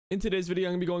In today's video,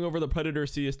 I'm going to be going over the Predator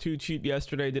CS2 cheat.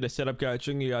 Yesterday, I did a setup guide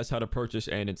showing you guys how to purchase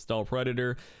and install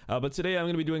Predator. But today, I'm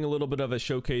going to be doing a little bit of a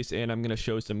showcase, and I'm going to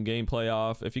show some gameplay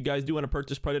off. If you guys do want to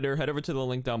purchase Predator, head over to the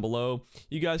link down below.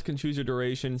 You guys can choose your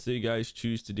duration, so you guys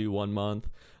choose to do 1 month.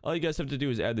 All you guys have to do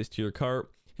is add this to your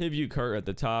cart. Hit view cart at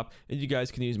the top, and you guys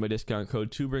can use my discount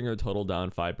code to bring your total down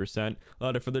 5%.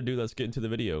 Without further ado, let's get into the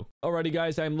video. Alrighty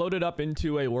guys, I'm loaded up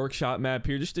into a workshop map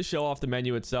here just to show off the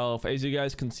menu itself. As you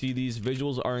guys can see, these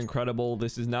visuals are incredible.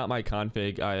 This is not my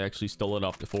config. I actually stole it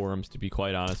off the forums, to be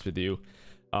quite honest with you.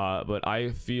 But I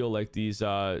feel like these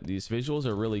visuals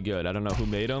are really good. I don't know who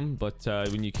made them, but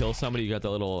when you kill somebody, you got the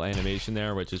little animation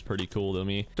there, which is pretty cool to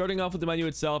me. Starting off with the menu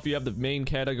itself, you have the main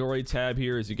category tab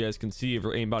here. As you guys can see,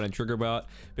 for aimbot and triggerbot.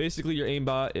 Basically, your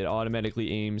aimbot, it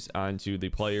automatically aims onto the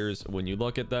players when you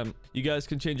look at them. You guys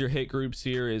can change your hit groups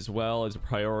here as well as a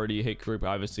priority hit group.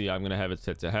 Obviously, I'm going to have it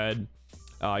set to head.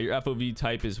 Your FOV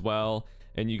type as well.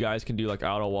 And you guys can do like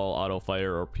auto wall, auto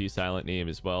fire, or P-silent name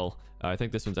as well. I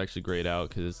think this one's actually grayed out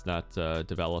because it's not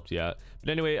developed yet. But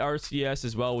anyway, RCS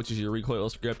as well, which is your recoil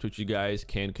script, which you guys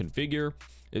can configure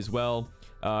as well.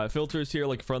 Filters here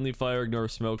like friendly fire, ignore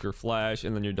smoke or flash,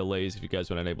 and then your delays if you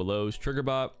guys want to enable those.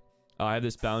 Triggerbot. I have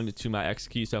this bound to my X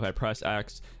key, so if I press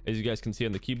X, as you guys can see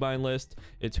on the keybind list,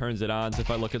 it turns it on. So if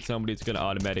I look at somebody, it's going to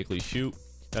automatically shoot.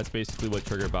 That's basically what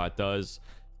Triggerbot does.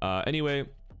 Anyway,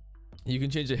 you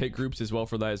can change the hit groups as well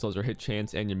for that, as those are hit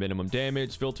chance and your minimum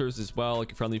damage. Filters as well,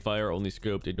 like friendly fire, only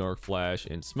scoped, ignore flash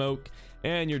and smoke.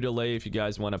 And your delay, if you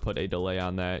guys want to put a delay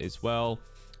on that as well.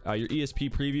 Your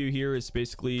ESP preview here is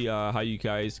basically how you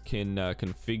guys can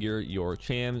configure your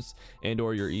chams and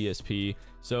or your ESP.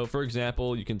 So for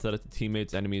example, you can set it to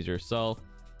teammates, enemies, yourself.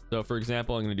 So for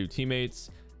example, I'm going to do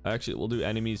teammates. Actually, we'll do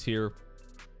enemies here.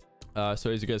 So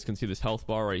as you guys can see, this health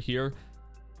bar right here,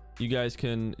 you guys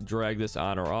can drag this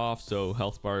on or off. So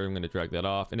health bar, I'm going to drag that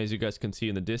off, and as you guys can see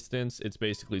in the distance, it's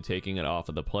basically taking it off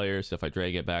of the player. So if I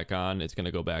drag it back on, it's going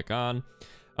to go back on.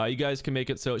 You guys can make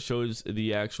it so it shows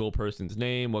the actual person's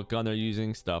name, what gun they're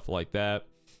using, stuff like that.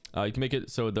 You can make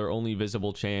it so they're only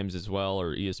visible chams as well,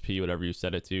 or ESP, whatever you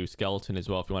set it to. Skeleton as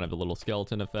well, if you want to have the little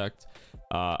skeleton effect.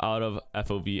 Out of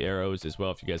FOV arrows as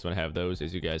well, if you guys want to have those,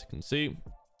 as you guys can see.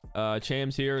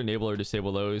 Chams here, enable or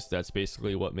disable those. That's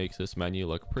basically what makes this menu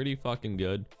look pretty fucking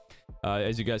good.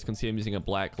 As you guys can see, I'm using a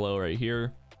black glow right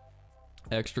here.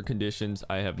 Extra conditions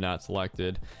I have not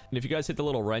selected, and if you guys hit the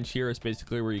little wrench here, it's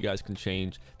basically where you guys can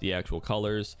change the actual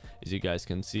colors, as you guys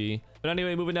can see. But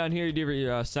anyway, moving down here, you do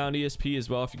your sound ESP as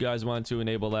well. If you guys want to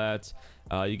enable that,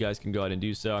 you guys can go ahead and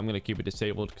do so. I'm going to keep it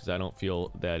disabled because I don't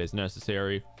feel that is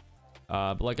necessary.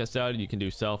 But like I said, you can do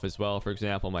self as well. For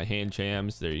example, my hand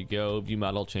chams, there you go. View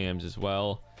model chams as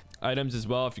well. Items as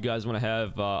well, if you guys want to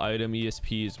have item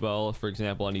ESP as well. For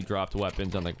example, any dropped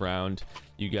weapons on the ground,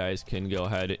 you guys can go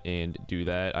ahead and do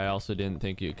that. I also didn't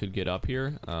think it could get up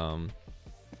here.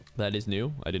 That is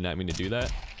new. I did not mean to do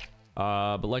that.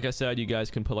 But like I said, you guys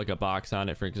can put like a box on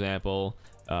it, for example.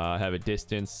 Have a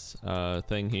distance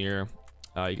thing here.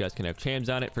 You guys can have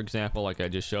chams on it, for example, like I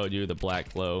just showed you, the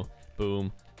black glow.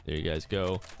 Boom. There you guys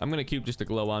go. I'm going to keep just a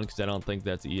glow on because I don't think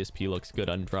that the ESP looks good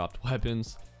on dropped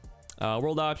weapons.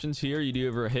 World options here, you do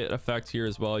have a hit effect here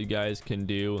as well. You guys can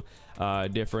do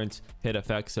different hit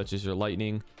effects such as your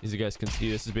lightning. As you guys can see,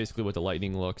 this is basically what the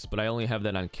lightning looks, but I only have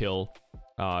that on kill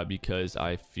because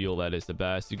I feel that is the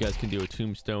best. You guys can do a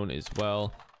tombstone as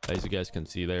well. As you guys can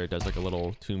see there, it does like a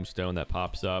little tombstone that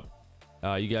pops up.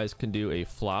 You guys can do a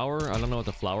flower. I don't know what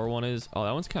the flower one is. Oh,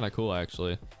 that one's kind of cool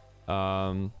actually.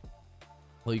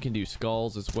 Well, you can do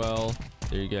skulls as well.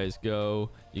 There you guys go.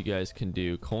 You guys can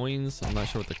do coins. I'm not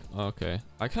sure what the... Okay.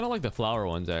 I kind of like the flower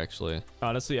ones, actually.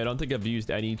 Honestly, I don't think I've used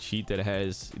any cheat that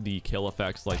has the kill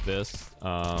effects like this,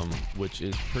 which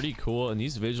is pretty cool. And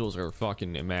these visuals are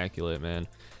fucking immaculate, man.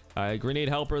 Grenade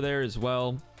helper there as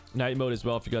well. Night mode as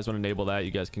well. If you guys want to enable that,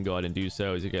 you guys can go ahead and do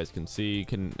so. As you guys can see, you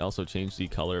can also change the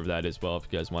color of that as well if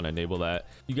you guys want to enable that.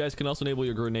 You guys can also enable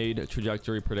your grenade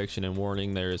trajectory prediction and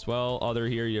warning there as well. Other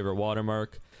here, you have a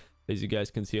watermark. As you guys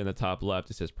can see on the top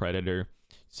left, it says Predator.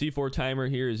 C4 timer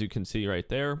here, as you can see right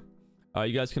there.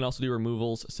 You guys can also do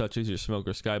removals such as your smoke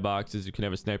or skyboxes. You can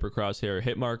have a sniper crosshair,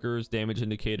 hit markers, damage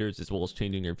indicators, as well as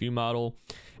changing your view model.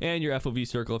 And your FOV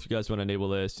circle, if you guys want to enable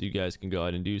this, you guys can go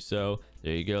ahead and do so.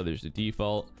 There you go, there's the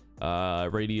default.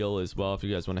 Radial as well, if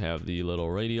you guys want to have the little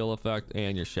radial effect,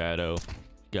 and your shadow.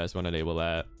 You guys want to enable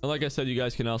that. And like I said, you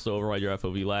guys can also override your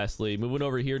FOV. Lastly, moving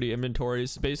over here to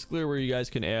inventories, basically where you guys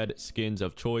can add skins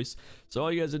of choice. So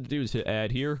all you guys have to do is hit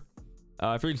add here.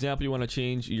 For example, you want to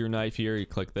change your knife here, you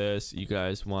click this. You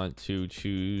guys want to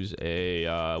choose a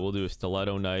we'll do a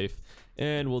stiletto knife,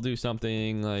 And we'll do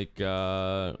something like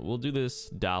we'll do this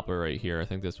Doppler right here. I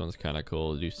think this one's kind of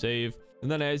cool to do. Save. And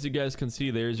then as you guys can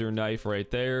see, there's your knife right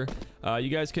there. You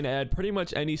guys can add pretty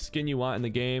much any skin you want in the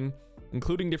game,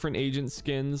 including different agent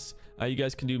skins. You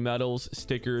guys can do medals,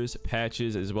 stickers,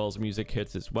 patches, as well as music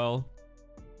hits as well.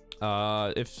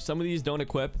 If some of these don't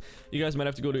equip, you guys might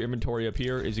have to go to inventory up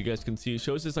here. As you guys can see, it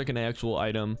shows this like an actual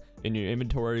item in your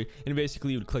inventory, and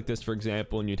basically you would click this, for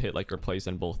example, and you'd hit like replace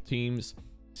on both teams,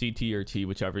 CT or T,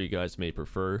 whichever you guys may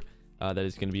prefer. That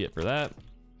is going to be it for that.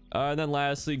 And then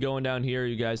lastly, going down here,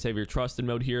 you guys have your trusted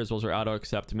mode here, as well as your auto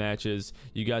accept matches.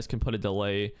 You guys can put a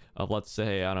delay of, let's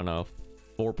say, I don't know,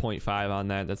 4.5 on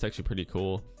that. That's actually pretty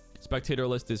cool. Spectator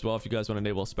list as well. If you guys want to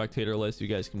enable a spectator list, you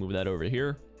guys can move that over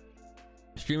here.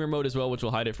 Streamer mode as well, which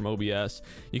will hide it from OBS.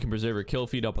 You can preserve your kill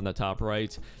feed up on the top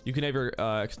right. You can have your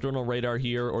external radar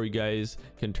here, or you guys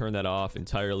can turn that off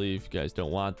entirely if you guys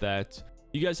don't want that.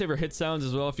 You guys have your hit sounds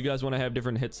as well. If you guys want to have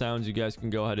different hit sounds, you guys can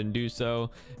go ahead and do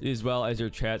so, as well as your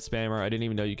chat spammer. I didn't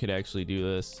even know you could actually do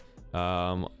this.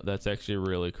 That's actually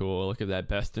really cool. Look at that,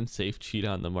 best and safe cheat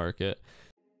on the market.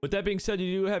 With that being said,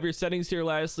 you do have your settings here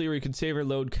lastly, where you can save or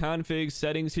load configs.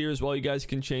 Settings here as well, you guys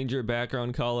can change your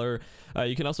background color.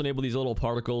 You can also enable these little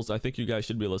particles. I think you guys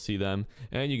should be able to see them.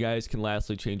 And you guys can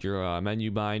lastly change your menu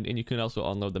bind, and you can also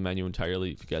unload the menu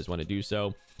entirely if you guys want to do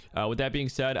so. With that being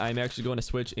said, I'm actually going to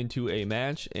switch into a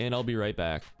match, and I'll be right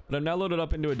back. But I'm now loaded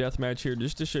up into a death match here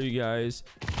just to show you guys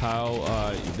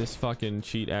how this fucking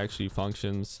cheat actually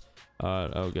functions.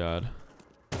 Oh god.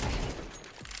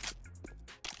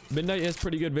 Midnight has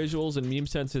pretty good visuals, and Meme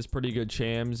Sense has pretty good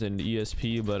chams and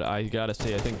ESP, but I gotta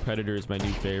say, I think Predator is my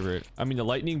new favorite. I mean, the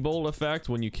lightning bolt effect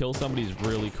when you kill somebody is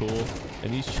really cool,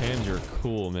 and these chams are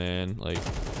cool, man. Like,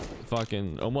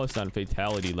 fucking almost on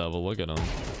fatality level. Look at them.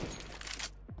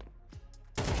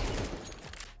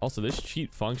 Also, this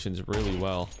cheat functions really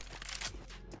well.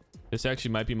 This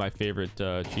actually might be my favorite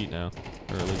cheat now,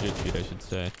 or legit cheat, I should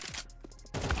say.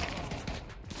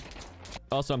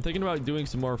 Also, I'm thinking about doing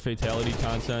some more fatality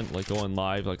content, like going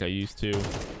live like I used to,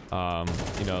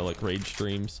 you know, like rage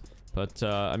streams. But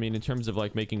I mean, in terms of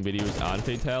like making videos on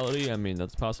fatality, I mean,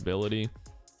 that's a possibility.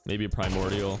 Maybe a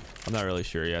primordial. I'm not really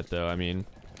sure yet though. I mean,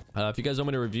 if you guys want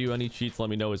me to review any cheats, let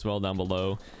me know as well down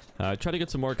below. Try to get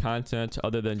some more content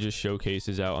other than just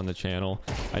showcases out on the channel.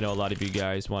 I know a lot of you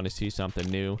guys want to see something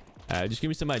new. Just give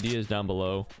me some ideas down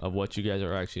below of what you guys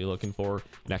are actually looking for,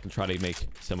 and I can try to make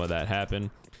some of that happen.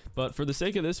 But for the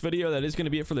sake of this video, that is going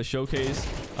to be it for the showcase.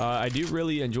 I do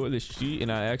really enjoy this cheat, and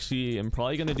I actually am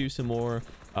probably going to do some more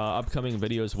upcoming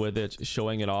videos with it,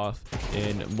 showing it off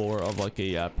in more of like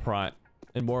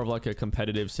a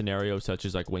competitive scenario, such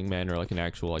as like Wingman or like an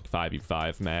actual like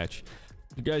 5v5 match.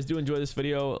 If you guys do enjoy this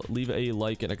video, leave a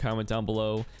like and a comment down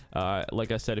below.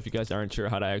 Like I said, if you guys aren't sure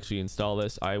how to actually install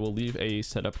this, I will leave a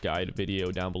setup guide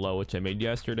video down below, which I made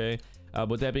yesterday.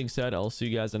 With that being said, I'll see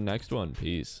you guys in the next one.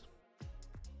 Peace.